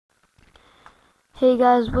Hey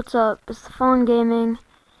guys, what's up? It's the Phone Gaming,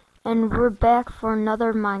 and we're back for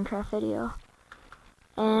another Minecraft video.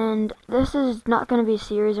 And this is not going to be a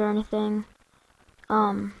series or anything.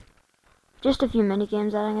 Just a few mini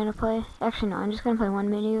games that I'm going to play. Actually, no, I'm just going to play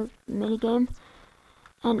one mini game.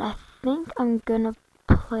 And I think I'm going to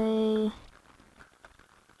play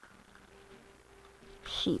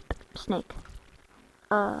snake.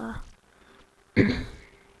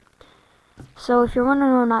 So if you're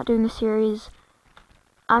wondering why I'm not doing a series,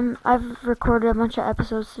 I've recorded a bunch of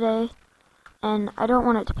episodes today, and I don't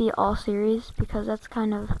want it to be all series because that's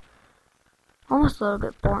kind of almost a little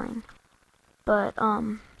bit boring. But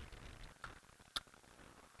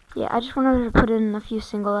yeah, I just wanted to put in a few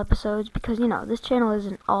single episodes because, you know, this channel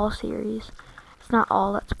isn't all series. It's not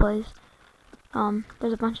all Let's Plays.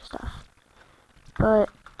 There's a bunch of stuff. But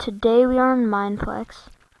today we are on Mineplex.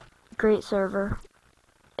 Great server.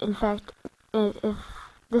 In fact, if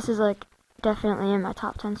this is like definitely in my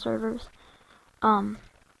top 10 servers.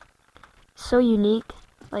 So unique,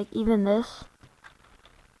 like even this,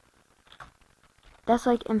 that's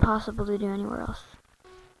like impossible to do anywhere else.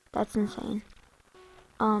 That's insane.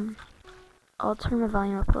 I'll turn my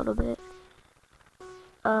volume up a little bit.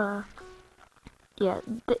 Yeah,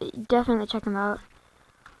 definitely check them out.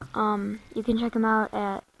 You can check them out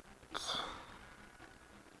at,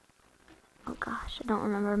 oh gosh, I don't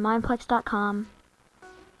remember, mineplex.com.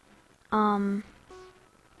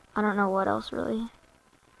 I don't know what else really.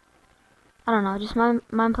 I don't know, just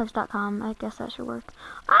mineplex.com. I guess that should work.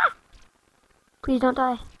 Ah! Please don't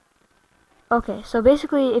die. Okay, so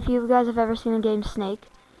basically, if you guys have ever seen the game Snake,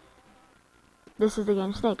 this is the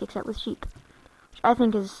game Snake, except with sheep. Which I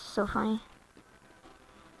think is so funny.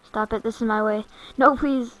 Stop it, this is my way. No,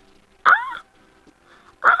 please. Ah!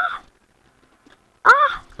 Ah!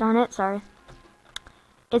 Ah! Darn it, sorry.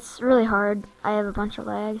 It's really hard. I have a bunch of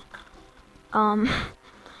lag.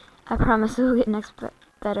 I promise it will get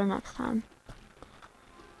better next time.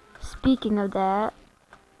 Speaking of that,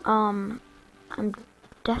 I'm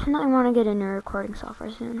definitely want to get a new recording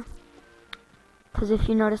software soon. Because if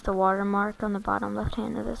you notice the watermark on the bottom left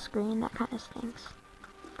hand of the screen, that kind of stinks.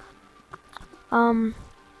 Tell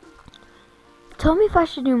me if I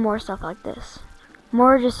should do more stuff like this.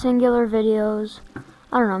 More just singular videos.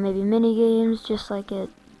 I don't know, maybe mini games, just like it.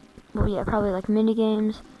 Well, yeah, probably like mini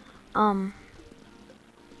games.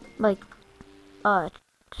 Like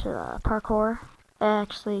parkour.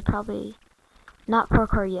 Actually, probably not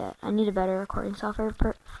parkour yet. I need a better recording software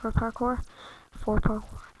for parkour.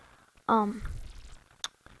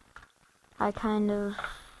 I kind of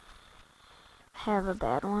have a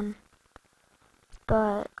bad one,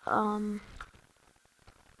 but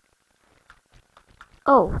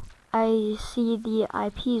oh, I see the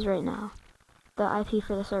IPs right now. The IP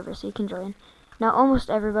for the server, so you can join. Now,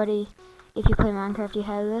 almost everybody, if you play Minecraft, you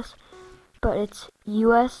have this, but it's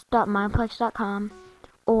us.mineplex.com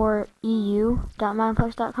or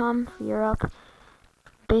eu.mineplex.com for Europe.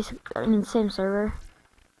 Same server.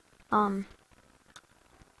 Oh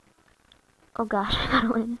gosh, I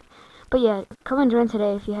gotta win. But yeah, come and join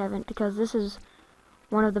today if you haven't, because this is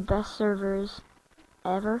one of the best servers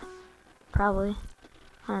ever. Probably.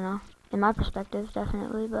 I don't know. In my perspective,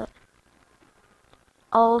 definitely, but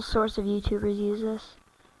all sorts of YouTubers use this.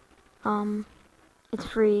 It's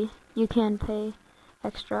free. You can pay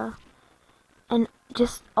extra. And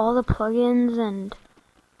just all the plugins and,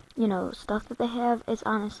 you know, stuff that they have, it's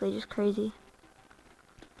honestly just crazy.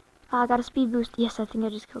 I got a speed boost. Yes, I think I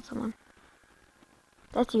just killed someone.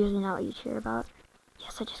 That's usually not what you cheer about.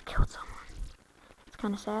 Yes, I just killed someone. It's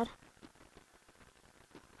kind of sad.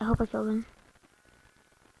 I hope I killed him.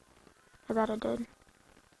 I bet I did.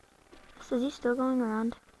 Is he still going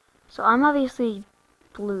around? So I'm obviously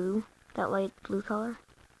blue, that light blue color.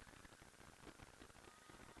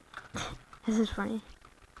 This is funny.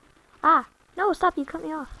 Ah! No, stop, you cut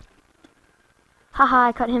me off. Haha,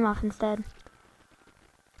 I cut him off instead.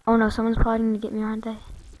 Oh no, someone's plotting to get me, aren't they?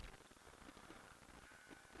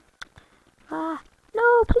 Ah,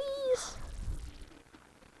 no, please!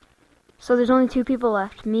 So there's only two people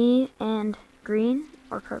left, me and green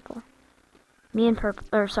or purple. Me and purple,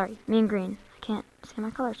 or sorry, me and green. I can't say my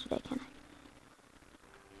colors today, can I?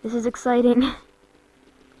 This is exciting.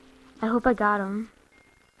 I hope I got him.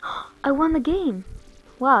 I won the game.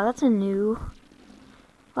 Wow, that's a new.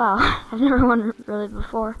 Wow, I've never won really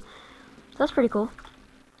before. So that's pretty cool.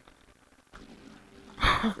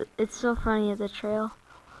 It's so funny at the trail.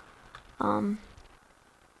 Oh,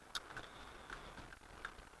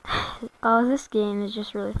 this game is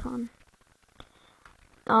just really fun.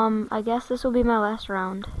 I guess this will be my last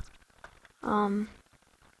round.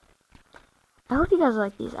 I hope you guys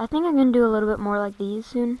like these. I think I'm gonna do a little bit more like these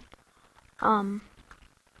soon. I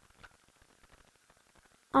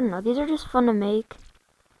don't know. These are just fun to make.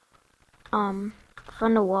 Fun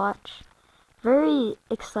to watch. Very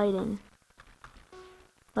exciting.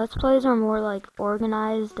 Let's plays are more like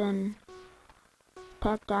organized and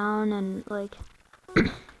packed down and like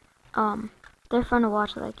they're fun to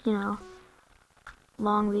watch, like, you know,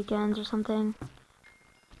 long weekends or something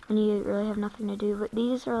when you really have nothing to do. But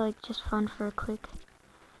these are like just fun for a quick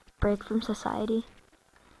break from society.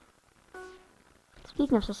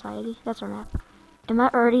 Speaking of society, that's our map. Am I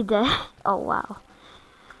already dead? Oh wow.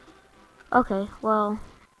 Okay, well,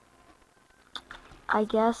 I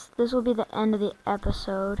guess this will be the end of the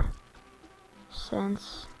episode,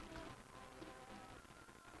 since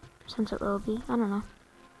it will be. I don't know.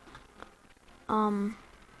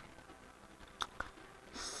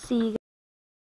 See you guys.